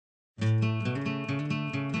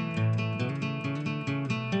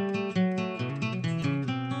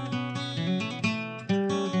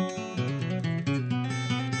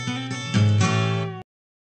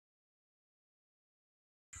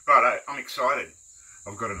I'm excited.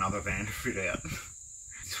 I've got another van to fit out.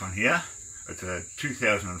 This one here, it's a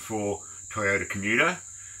 2004 Toyota Commuter,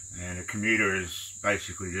 and a Commuter is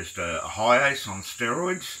basically just a high-ace on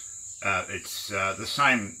steroids. It's the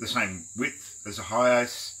same width as a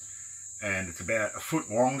high-ace, and it's about a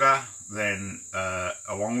foot longer than a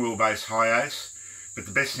long wheelbase high-ace. But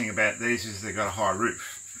the best thing about these is they've got a high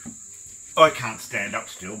roof. I can't stand up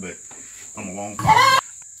still, but I'm a long guy.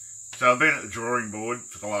 So I've been at the drawing board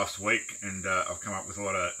for the last week, and I've come up with a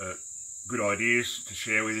lot of good ideas to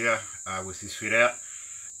share with you with this fit out.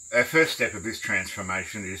 Our first step of this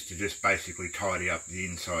transformation is to just basically tidy up the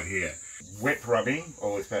inside here. Wet rubbing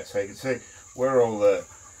all this back, so you can see where all the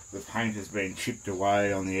paint has been chipped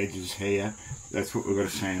away on the edges here. That's what we've got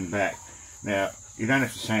to sand back. Now, you don't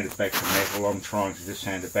have to sand it back to metal. I'm trying to just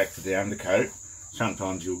sand it back to the undercoat.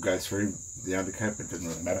 Sometimes you'll go through the undercoat, but it doesn't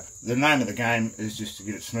really matter. The name of the game is just to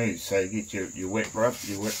get it smooth. So you get your wet rub,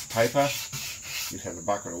 your wet paper, just have a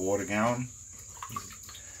bucket of water going.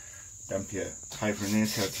 Dump your paper in there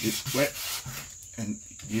so it's a bit wet, and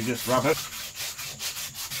you just rub it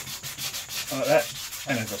like that.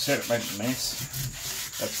 And as I said, it makes a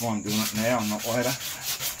mess. That's why I'm doing it now and not later.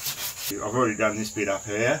 I've already done this bit up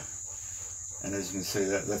here, and as you can see,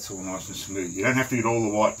 that's all nice and smooth. You don't have to get all the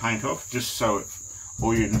white paint off, just so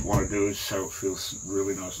all you want to do is so it feels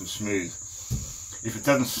really nice and smooth. If it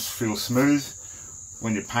doesn't feel smooth,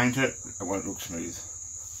 when you paint it, it won't look smooth.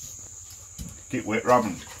 Get wet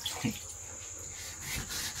rubbing.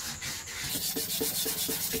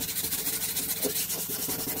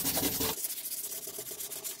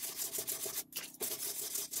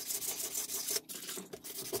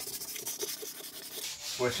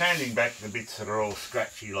 We're sanding back the bits that are all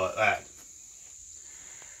scratchy like that,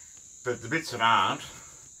 but the bits that aren't,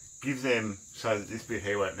 give them so that this bit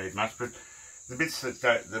here won't need much, but the bits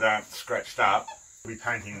that aren't scratched up, we'll be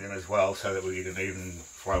painting them as well so that we get an even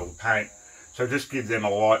flow of paint. So just give them a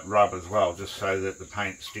light rub as well, just so that the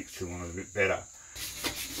paint sticks to them a bit better.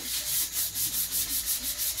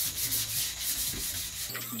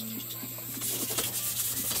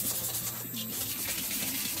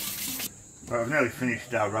 Well, I've nearly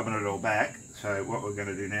finished rubbing it all back, so what we're going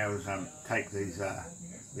to do now is take these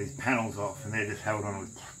panels off, and they're just held on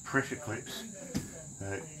with pressure clips.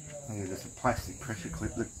 They're just a plastic pressure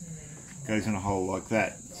clip that goes in a hole like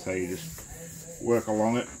that. So you just work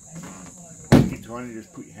along it. Get to one, you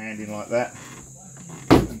just put your hand in like that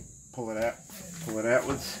and pull it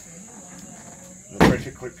outwards. The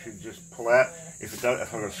pressure clip should just pull out. If it does,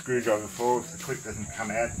 if I've got a screwdriver for, if the clip doesn't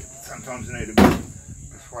come out, sometimes you need a bit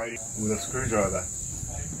persuading with a screwdriver.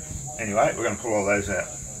 Anyway, we're going to pull all those out.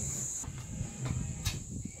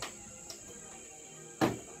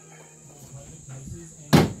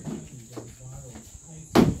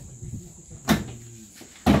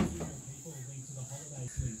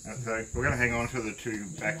 So we're going to hang on to the two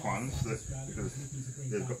back ones because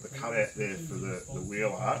they've got the cutout there for the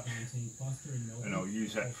wheel arch, and I'll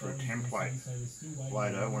use that for a template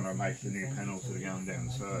later when I make the new panels that are going down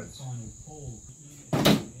the sides.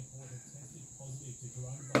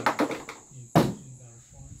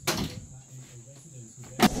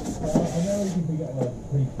 I know you can get like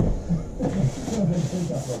pretty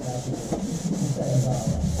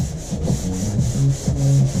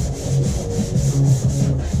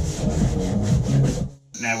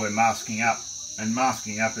Now we're masking up, and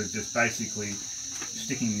masking up is just basically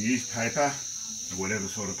sticking newspaper, or whatever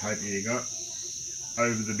sort of paper you got,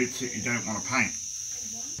 over the bits that you don't want to paint.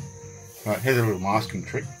 Right, here's a little masking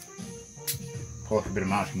trick. Pull off a bit of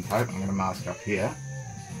masking tape. I'm going to mask up here.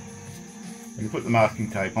 When you put the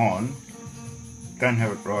masking tape on, don't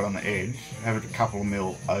have it right on the edge, have it a couple of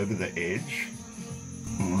mil over the edge,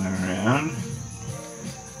 all the way around,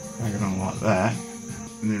 take it on like that,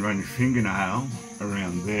 and then run your fingernail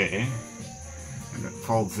around there, and it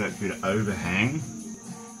folds that bit of overhang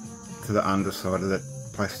to the underside of that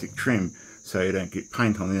plastic trim, so you don't get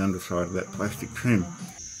paint on the underside of that plastic trim.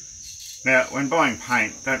 Now, when buying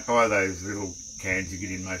paint, don't buy those little cans you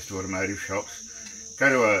get in most automotive shops. Go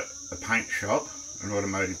to a paint shop, an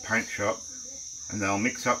automotive paint shop, and they'll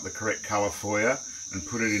mix up the correct colour for you and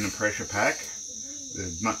put it in a pressure pack.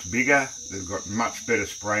 They're much bigger, they've got much better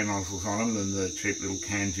spray nozzles on them than the cheap little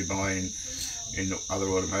cans you buy in other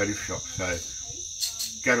automotive shops. So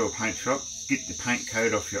go to a paint shop, get the paint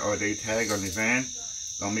code off your ID tag on your van,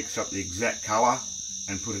 they'll mix up the exact colour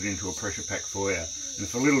and put it into a pressure pack for you. And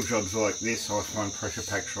for little jobs like this, I find pressure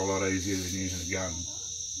packs are a lot easier than using a gun.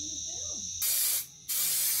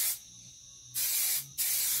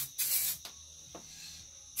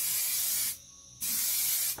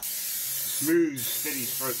 Smooth, steady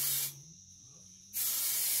strokes.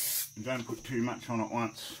 And don't put too much on at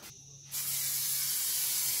once.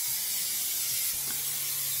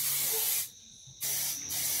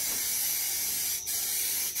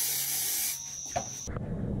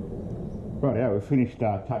 Right, yeah, we've finished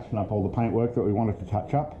touching up all the paintwork that we wanted to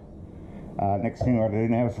touch up. Next thing I've got to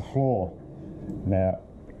do now is the floor. Now,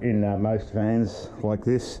 in most vans like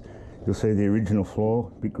this, you'll see the original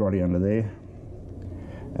floor, a bit grotty under there.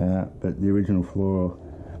 But the original floor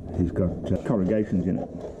has got corrugations in it.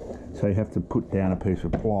 So you have to put down a piece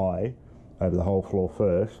of ply over the whole floor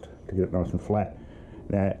first to get it nice and flat.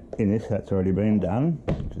 Now, in this, that's already been done,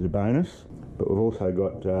 which is a bonus. But we've also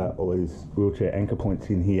got all these wheelchair anchor points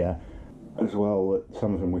in here as well, that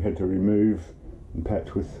some of them we had to remove and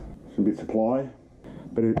patch with some bits of ply.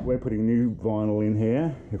 But we're putting new vinyl in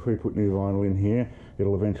here. If we put new vinyl in here,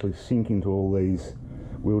 it'll eventually sink into all these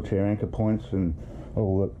wheelchair anchor points and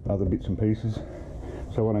all the other bits and pieces.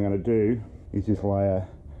 So what I'm going to do is just lay a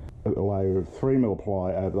layer of 3mm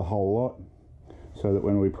ply over the whole lot, so that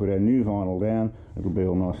when we put our new vinyl down, it'll be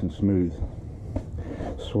all nice and smooth.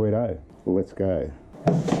 Sweeto. Let's go.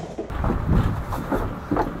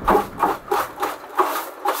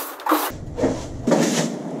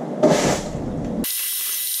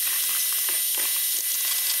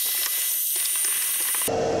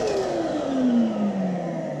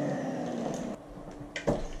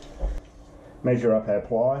 Measure up our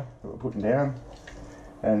ply that we're putting down,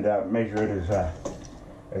 and measure it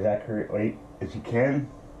as accurately as you can.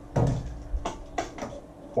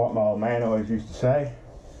 Like my old man always used to say,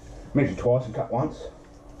 measure twice and cut once.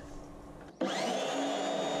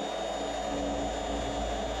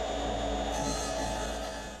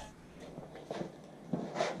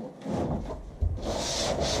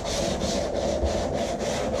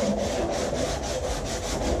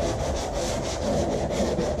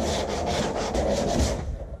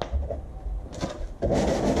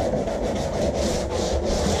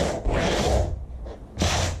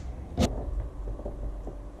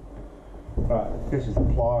 Right, this is the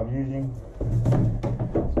ply I'm using.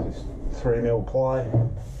 It's just 3mm ply.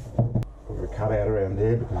 Put a cutout around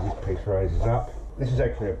there because this piece raises up. This is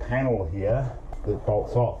actually a panel here that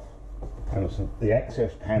bolts off, and it's the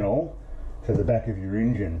access panel to the back of your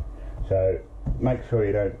engine. So make sure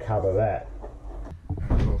you don't cover that.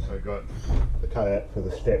 And we've also got the cutout for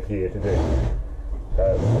the step here to do.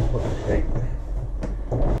 So we'll put the sheet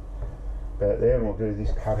about there, and we'll do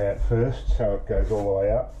this cutout first so it goes all the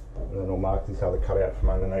way up. And then we'll mark this other cutout from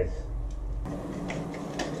underneath.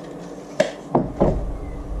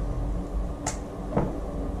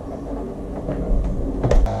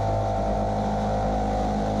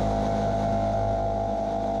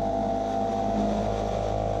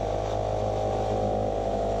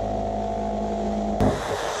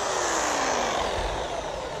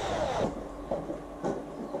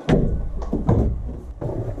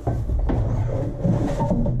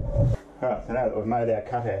 Alright, so now that we've made our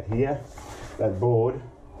cutout here, that board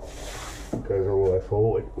goes all the way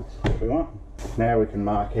forward, which is what we want. Now we can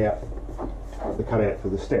mark out the cutout for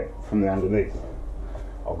the step from the underneath.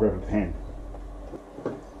 I'll grab a pen.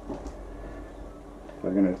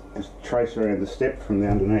 We're going to just trace around the step from the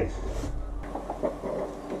underneath.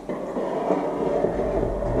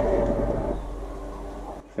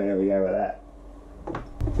 There we go with that.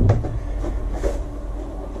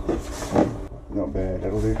 Not bad,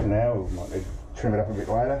 that'll do for now. We might need to trim it up a bit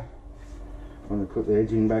later when we put the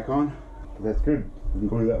edging back on. But that's good. We can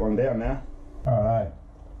glue that one down now. Alright,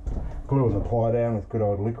 gluing the ply down with good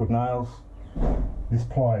old liquid nails. This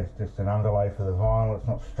ply is just an underlay for the vinyl. It's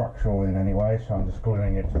not structural in any way, so I'm just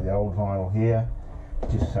gluing it to the old vinyl here,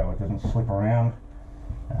 just so it doesn't slip around.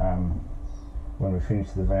 When we finish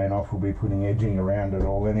the van off, we'll be putting edging around it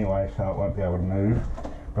all anyway, so it won't be able to move.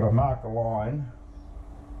 But I've marked a line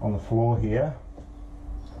on the floor here.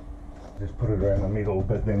 Just put it around the middle,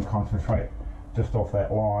 but then concentrate just off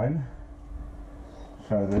that line,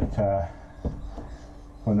 so that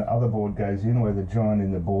when the other board goes in, where the joint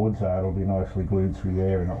in the boards are, it'll be nicely glued through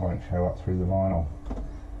there and it won't show up through the vinyl.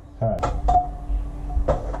 So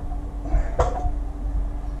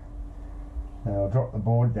now I'll drop the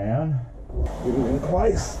board down, get it in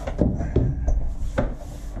place.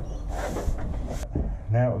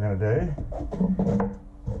 Now what we're going to do,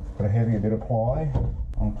 put a heavier bit of ply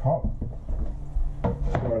on top,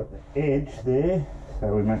 right at the edge there,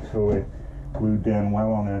 so we make sure we're glued down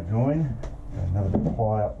well on our join. Another bit of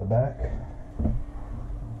ply up the back,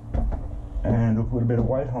 and we'll put a bit of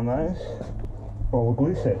weight on those while the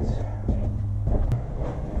glue sets.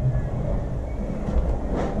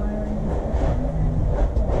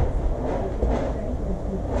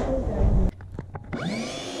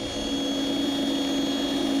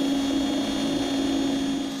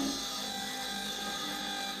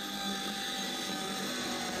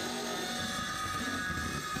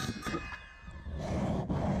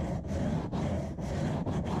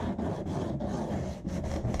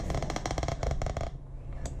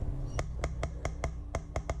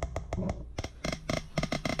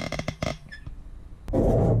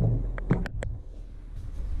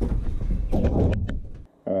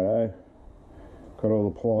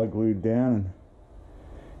 ply glued down and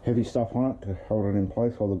heavy stuff on it to hold it in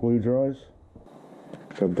place while the glue dries.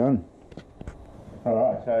 Job done.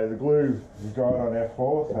 Alright, so the glue is dried on our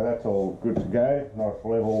floor, so that's all good to go. Nice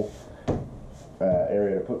level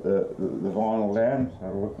area to put the vinyl down, so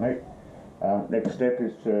it'll look neat. Next step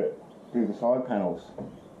is to do the side panels.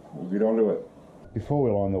 We'll get onto it. Before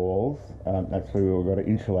we line the walls, actually we've got to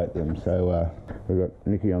insulate them, so we've got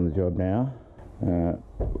Nikki on the job now.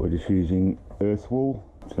 We're just using earth wool,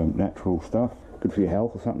 some natural stuff. Good for your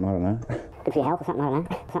health or something, I don't know. Good for your health or something, I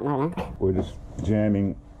don't know. Something, I don't know. We're just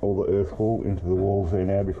jamming all the earth wool into the walls there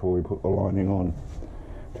now before we put the lining on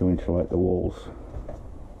to insulate the walls.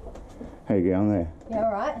 How you going there? Yeah,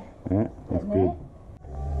 alright. Yeah, that's good.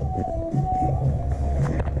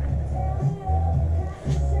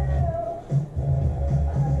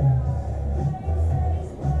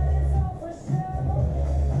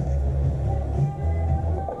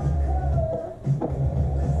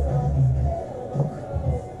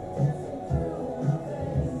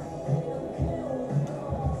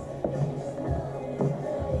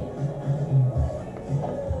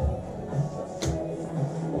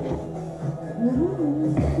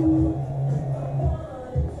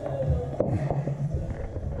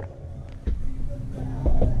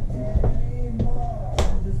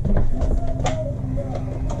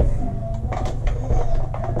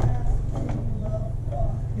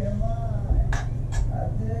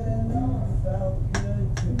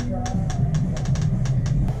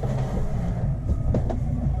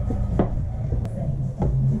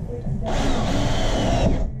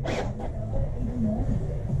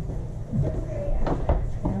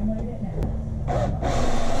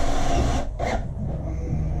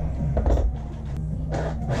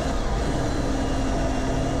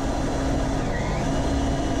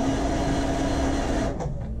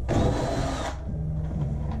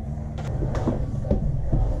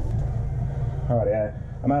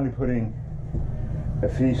 I'm only putting a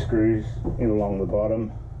few screws in along the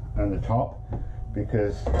bottom and the top,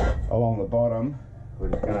 because along the bottom we're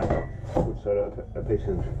just going to put sort of a piece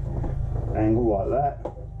of angle like that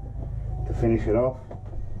to finish it off,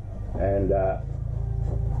 and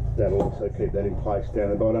that'll also keep that in place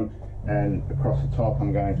down the bottom. And across the top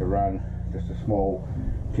I'm going to run just a small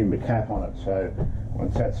timber cap on it, so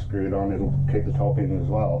once that's screwed on it'll keep the top in as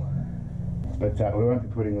well. But we won't be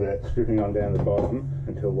putting the stripping on down the bottom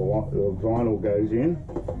until the vinyl goes in.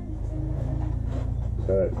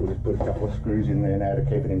 So we'll just put a couple of screws in there now to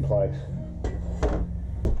keep it in place.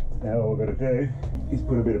 Now all we've got to do is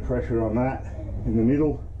put a bit of pressure on that in the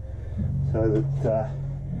middle so that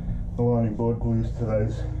the lining board glues to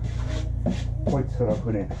those points that I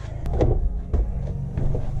put in.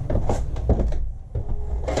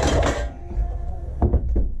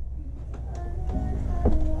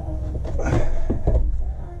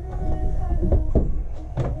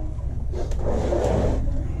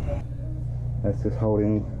 That's just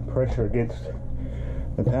holding pressure against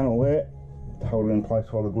the panel there to hold it in place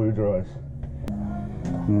while the glue dries.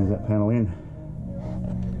 And there's that panel in.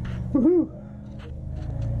 Woohoo!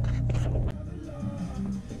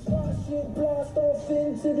 Blast off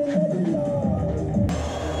into the nebula.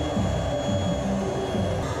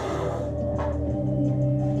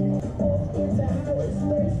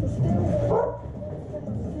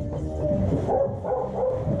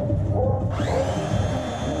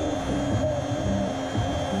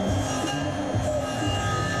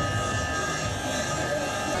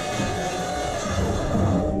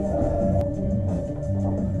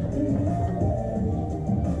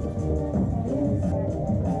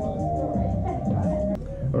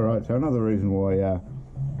 Alright, so another reason why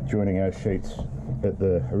joining our sheets at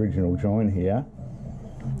the original join here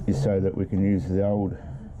is so that we can use the old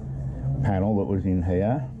panel that was in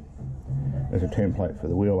here as a template for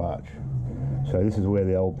the wheel arch. So this is where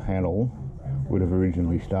the old panel would have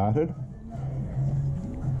originally started,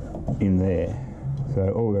 in there.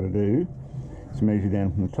 So all we've got to do is measure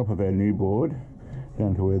down from the top of our new board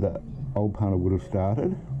down to where the old panel would have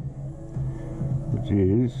started, which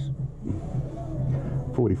is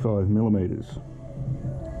 45 millimeters.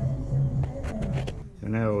 So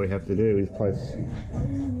now all we have to do is place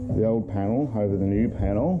the old panel over the new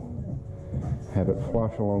panel, have it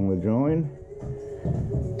flush along the join,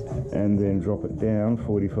 and then drop it down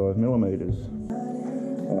 45 millimeters,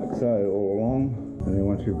 like so, all along. And then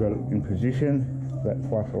once you've got it in position, that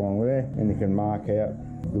flush along there, and you can mark out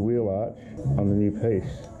the wheel arch on the new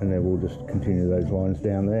piece, and then we'll just continue those lines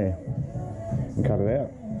down there and cut it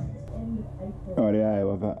out.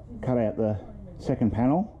 Rightio, I've cut out the second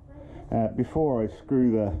panel. Before I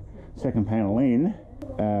screw the second panel in,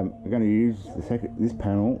 I'm going to use this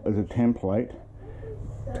panel as a template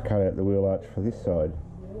to cut out the wheel arch for this side.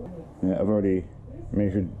 Now I've already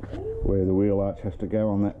measured where the wheel arch has to go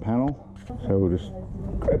on that panel, so we'll just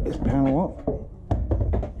grab this panel off,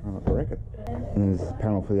 try not to wreck it. And there's the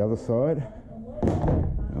panel for the other side,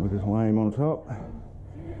 and we'll just lay him on top.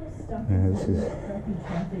 Now this is,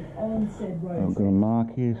 I've got a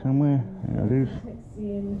mark here somewhere, there it is.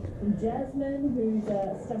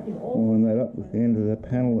 Line that up with the end of the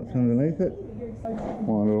panel that's underneath it,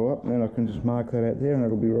 line it all up, and then I can just mark that out there and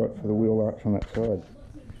it'll be right for the wheel arch on that side.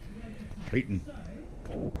 Beaten.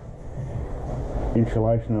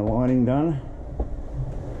 Insulation and lining done.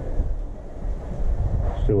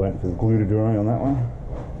 Still waiting for the glue to dry on that one.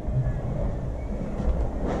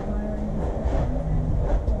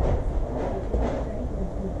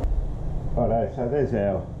 Righto, so there's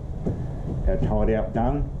our tidy up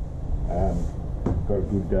done. Got a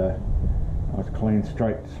good, nice clean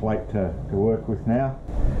straight slate to work with now.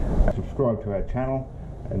 Subscribe to our channel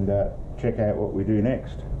and check out what we do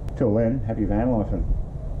next. Till then, happy van lifing.